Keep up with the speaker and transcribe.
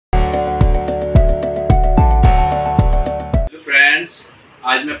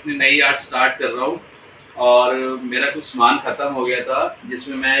आज मैं अपनी नई आर्ट स्टार्ट कर रहा हूँ और मेरा कुछ सामान ख़त्म हो गया था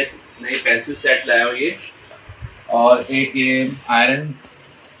जिसमें मैं एक नई पेंसिल सेट लाया हूँ ये, और एक ये आयरन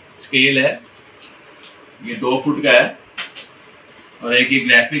स्केल है, ये 2 फुट का है, और एक ये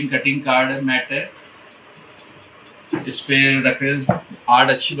ग्राफिक कटिंग कार्ड मैट है, इस पे रखने आर्ट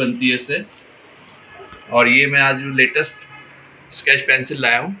अच्छी बनती है इससे। और ये मैं आज लेटेस्ट स्केच पेंसिल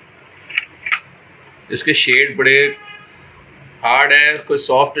लाया हूँ, इसके शेड बड़े हार्ड है, कोई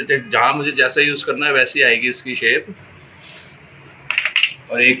सॉफ्ट, जहाँ मुझे जैसा यूज़ करना है वैसी आएगी इसकी शेप।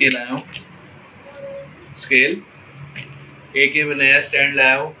 और एक ये लाया हूँ स्केल, एक ये मैं नया स्टैंड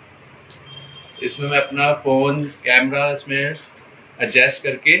लाया हूँ, इसमें मैं अपना फ़ोन कैमरा इसमें एडजस्ट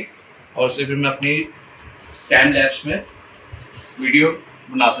करके और उससे फिर मैं अपनी टाइम लैप्स में वीडियो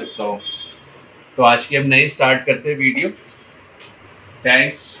बना सकता हूँ। तो आज की हम नई स्टार्ट करते हैं video.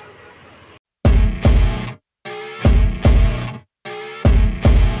 Thanks.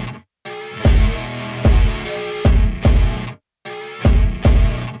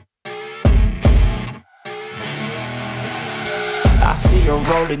 I see her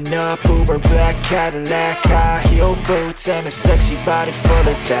rolling up, Uber black Cadillac, high heel boots and a sexy body full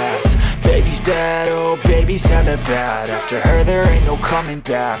of tats. Baby's bad, oh baby's hella bad. After her there ain't no coming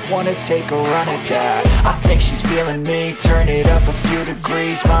back. Wanna take a run at that. I think she's feeling me, turn it up a few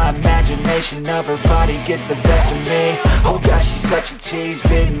degrees. My imagination of her body gets the best of me. Oh gosh, she's such a tease,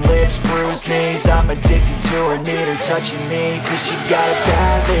 bitten lips, bruised knees. I'm addicted to her, need her touching me, cause she got a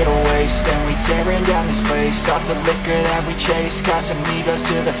bad little waist. And we tearing down this place, off the liquor that we chase. Casamigos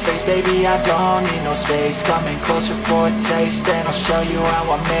to the face, baby, I don't need no space. Coming closer for a taste, and I'll show you how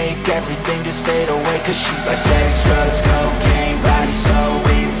I make everything just fade away. Cause she's like sex, drugs, cocaine, body so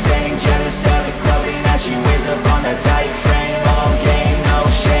insane. Jealous of the clothing that she wears up on that tight frame. All game, no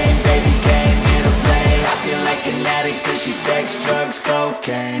shame, baby came here to play. I feel like an addict cause she's sex, drugs,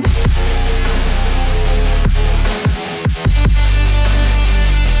 cocaine.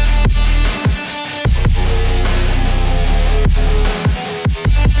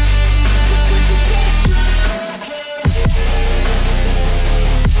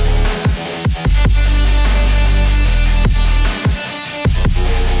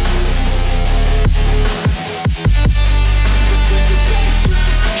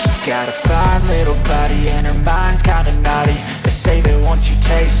 Got a fine little body and her mind's kinda naughty. They say that once you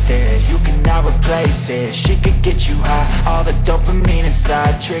taste it, you cannot replace it. She could get you high, all the dopamine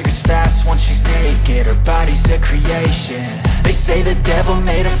inside triggers fast once she's naked. Her body's a creation. They say the devil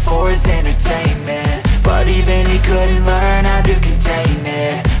made her for his entertainment, but even he couldn't learn how to contain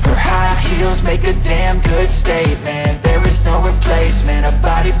it. Her high heels make a damn good statement. There is no replacement, a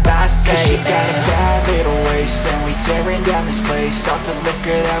body by Satan. Cause she got a bad little waist, and we tearing down this place. Off the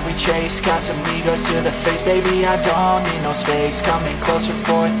liquor that we chase, Casamigos to the face, baby, I don't need no space. Coming closer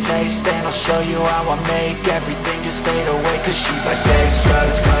for a taste, and I'll show you how I make everything just fade away. Cause she's like sex,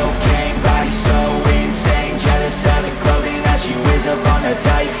 drugs, cocaine, body so insane. Jealous of the clothing that she wears up on her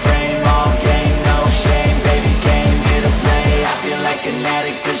tight face.